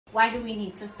why do we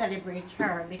need to celebrate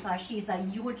her? Because she's a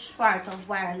huge part of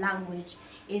why our language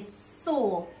is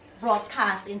so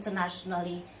broadcast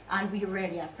internationally, and we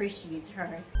really appreciate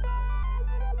her.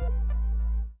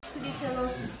 Could you tell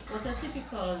us what a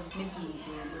typical Miss Lou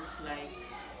Day looks like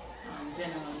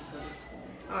generally for the school?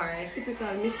 Alright,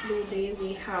 typical Miss Lou Day,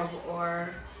 we have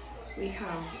our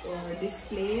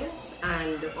displays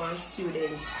and our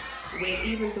students, where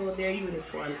even though their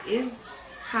uniform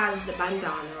has the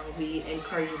bandana, we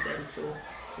encourage them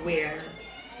to wear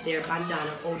their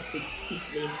bandana outfits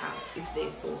if they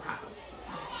so have.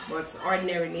 But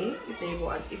ordinarily,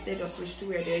 if they just wish to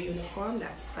wear their uniform,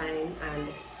 that's fine. And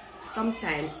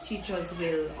sometimes teachers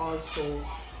will also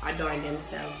adorn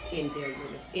themselves in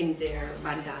their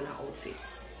bandana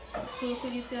outfits. So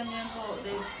could you tell me about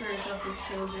the spirit of the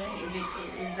children?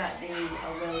 Is that they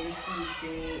are well received?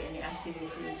 Any activities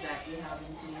that you have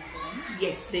in place for them?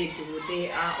 Yes, they do.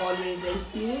 They are always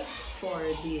enthused for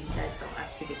these types of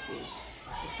activities,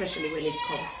 especially when it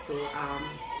comes to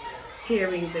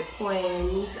hearing the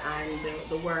poems and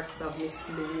the works of Miss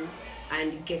Lou,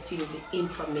 and getting the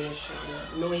information,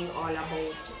 knowing all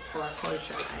about our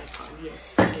cultural icon.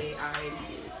 Yes, they are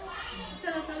enthused.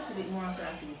 Tell us a little bit more of the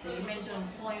activity. So you mentioned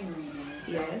poem reading.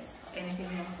 So yes. Anything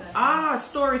else?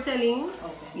 Storytelling.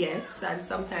 Okay. Yes, and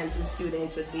sometimes the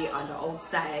students would be on the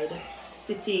outside,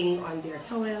 sitting on their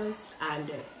towels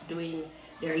and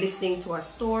they're listening to a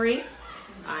story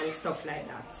and stuff like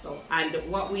that. So, and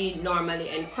what we normally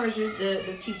encourage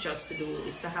the teachers to do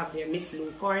is to have their Miss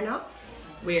Lou corner,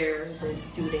 where the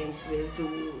students will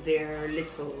do their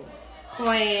little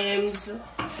poems,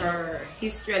 her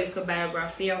historical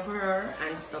biography of her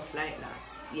and stuff like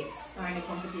that. Yes. Are any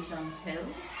competitions held?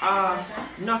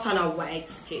 Not on a wide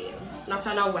scale. Not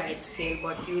on a wide scale,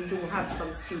 but you do have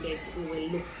some students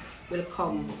who will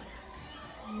come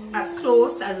as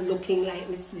close as looking like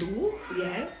Miss Lou,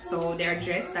 yeah. So they're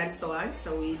dressed and so on.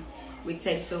 So we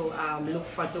tend to look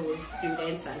for those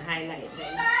students and highlight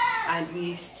them. And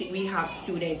we have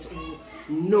students who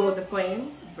know the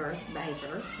poems verse by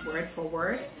verse, word for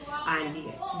word, and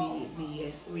yes,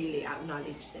 we really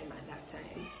acknowledge them at that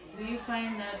time. Do you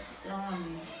find that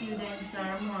students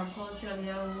are more culturally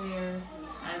aware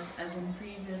as in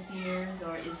previous years,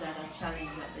 or is that a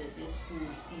challenge that the school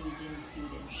sees in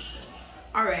students itself?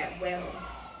 Alright, well,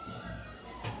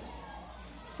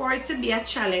 for it to be a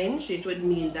challenge, it would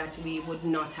mean that we would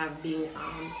not have been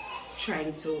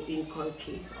trying to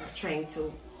inculcate or trying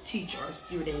to teach our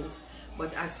students.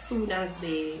 But as soon as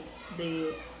they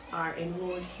are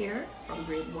enrolled here from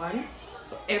grade 1,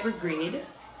 so every grade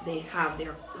they have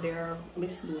their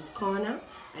Miss Lou's corner,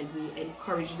 and we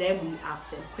encourage them. We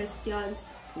ask them questions.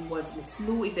 Who was Miss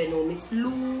Lou? If they know Miss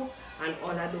Lou and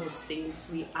all of those things,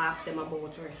 we ask them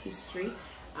about her history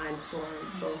and so on.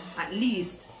 So at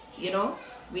least, you know,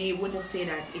 we wouldn't say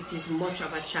that it is much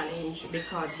of a challenge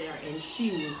because they are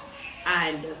infused.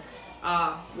 And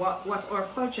what our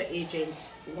culture agent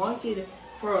wanted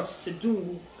for us to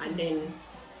do, and then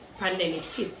pandemic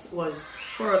hit, was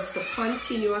for us to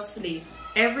continuously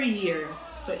every year,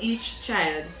 so each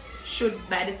child should,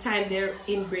 by the time they're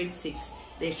in grade 6,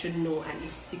 they should know at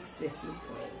least 6 Miss Lou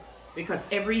poems, because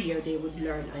every year they would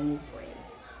learn a new poem.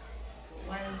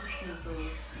 Why is the school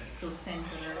so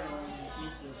centered around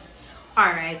Miss Lou?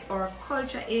 Alright, our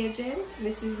culture agent,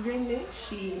 Mrs. Grinley,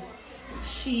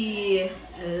 she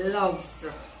loves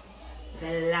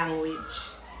the language,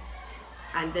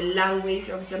 and the language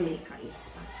of Jamaica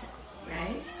is patois,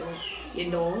 right? So, you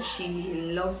know, she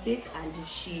loves it, and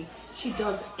she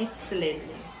does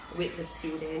excellently with the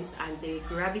students, and they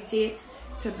gravitate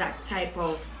to that type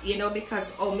of, you know, because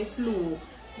Miss Lou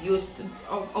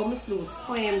Miss Lou's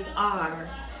poems are,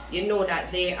 you know,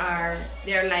 that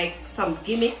they're like some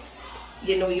gimmicks,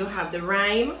 you know, you have the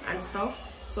rhyme and stuff.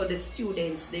 So the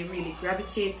students, they really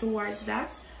gravitate towards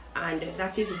that, and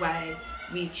that is why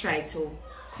we try to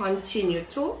continue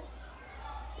to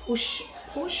push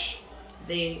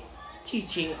the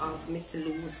teaching of Miss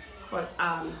Lou's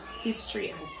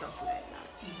history and stuff like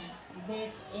that.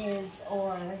 This is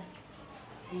our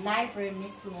library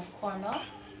Miss Lou corner.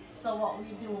 So what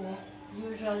we do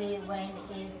usually when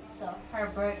it's her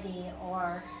birthday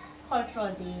or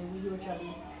cultural day, we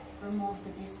usually remove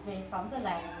the display from the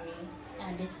library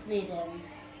and display them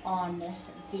on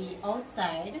the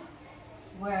outside,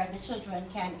 where the children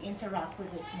can interact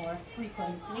with it more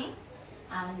frequently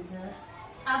and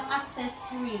have access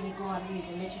to really go and read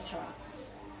the literature.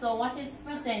 So what is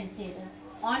presented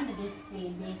on the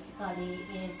display basically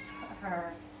is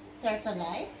her theatre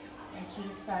life, and she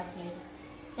started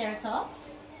theatre,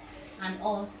 and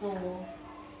also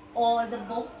all the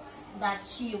books that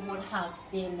she would have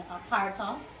been a part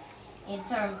of in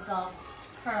terms of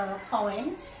her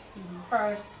poems,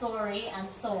 her story,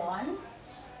 and so on.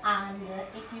 And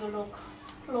if you look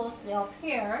closely up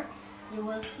here, you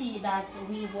will see that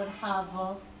we would have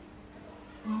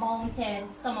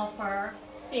mounted some of her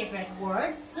favorite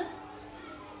words.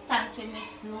 Thank you,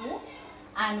 Miss Lou.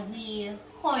 And we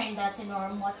coined that in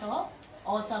our motto,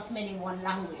 out of many one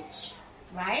language,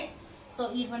 right?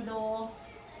 So even though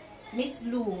Miss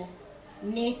Lou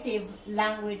native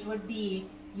language would be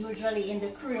usually in the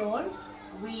Creole,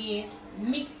 we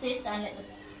mix it and let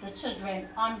the children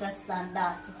understand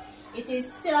that it is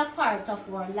still a part of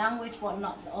our language but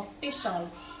not the official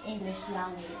English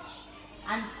language.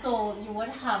 And so you would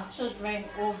have children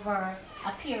over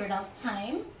a period of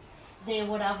time. They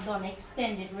would have done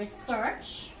extended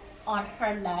research on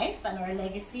her life and her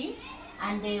legacy,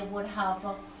 and they would have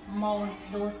mount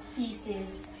those pieces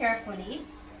carefully.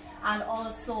 And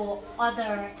also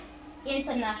other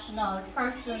international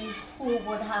persons who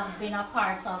would have been a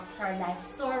part of her life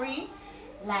story,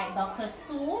 like Dr.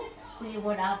 Sue, we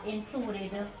would have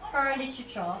included her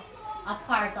literature a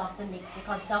part of the mix,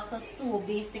 because Dr. Sue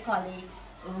basically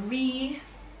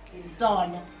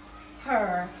redone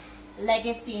her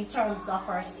legacy in terms of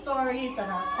her stories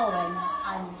and her poems,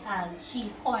 and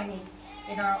she coined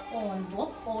it in her own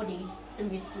book, Ode to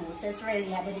Miss Lou. So it's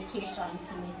really a dedication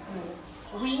to Miss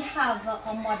Lou. We have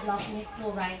a model of Miss Lou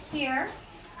right here,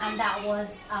 and that was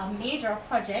a major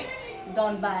project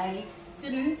done by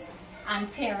students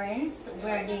and parents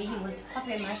where they used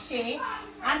papier-mâché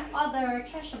and other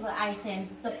treasurable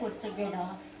items to put together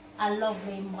a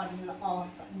lovely model of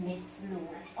Miss Lou.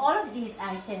 All of these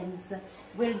items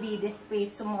will be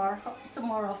displayed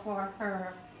tomorrow for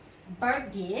her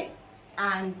birthday,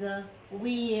 and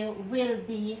we will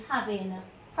be having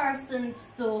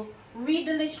persons to read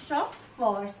the literature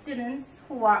for students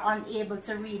who are unable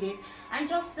to read it, and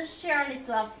just to share a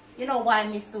little of, you know, why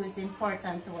Miss Lou is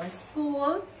important to our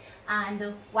school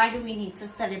and why do we need to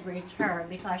celebrate her,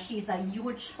 because she's a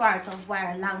huge part of why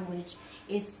our language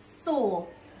is so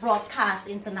broadcast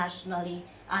internationally,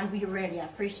 and we really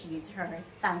appreciate her.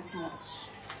 Thanks much.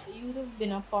 You have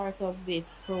been a part of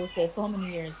this process for how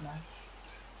many years now?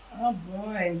 Oh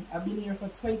boy, I've been here for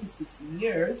 26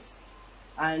 years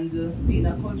and been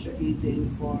a culture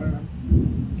agent for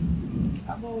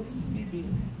about maybe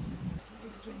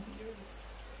 20 years.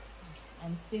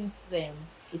 And since then,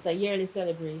 it's a yearly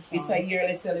celebration. It's a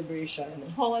yearly celebration.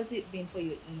 How has it been for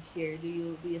you each year? Do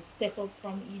you step up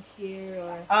from each year,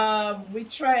 or? We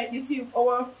try. You see,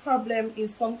 our problem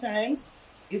is sometimes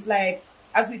it's like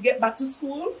as we get back to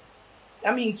school.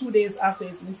 I mean, 2 days after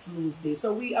it's Miss Lou's Day,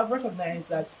 so we have recognized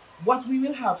that what we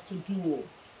will have to do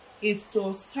is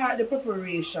to start the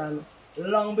preparation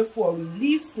long before we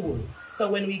leave school. So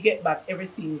when we get back,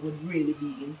 everything would really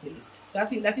be in place. So I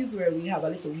think that is where we have a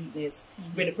little weakness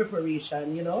with the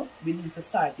preparation, you know. We need to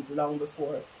start it long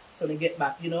before. So when we get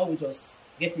back, you know, we just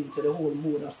get into the whole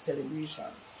mood of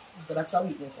celebration. So that's a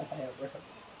weakness that I have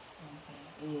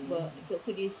recognized. Well,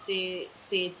 could you state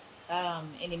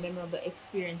any memorable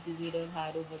experiences you have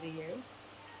had over the years?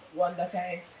 One that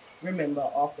I remember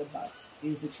off the bat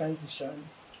is the transition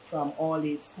from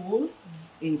all-age school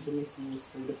into Miss Lou's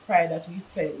School. The pride that we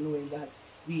felt knowing that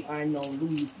we are now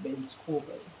Louise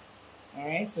Bennett-Coverley.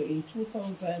 Alright, so in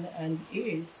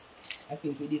 2008, I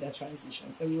think we did a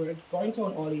transition. So we were going to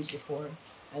an all-age before,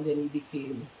 and then we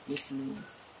became Miss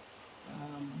Lou's.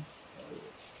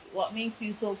 What makes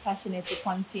you so passionate to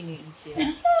continue each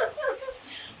year?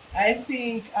 I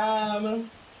think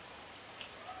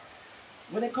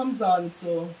when it comes on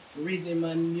to rhythm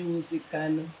and music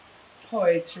and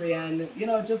poetry and, you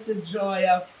know, just the joy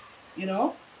of, you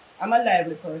know, I'm a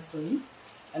lively person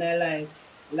and I like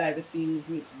lively things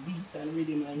with beat and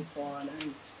rhythm and so on,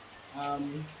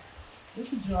 and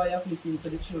just the joy of listening to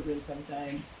the children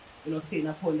sometimes, you know, saying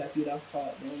a poem that you'd have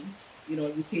taught them, you know,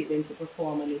 you take them to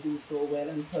perform and they do so well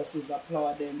and persons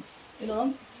applaud them, you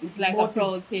know. It's like a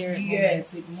proud parent.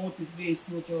 Yes, it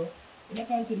motivates you to, you know,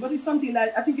 continue. But it's something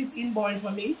that I think it's inborn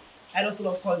for me. I just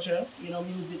love culture, you know,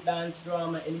 music, dance,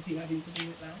 drama, anything having to do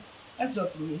with that. That's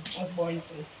just me. I was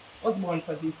born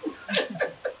for this.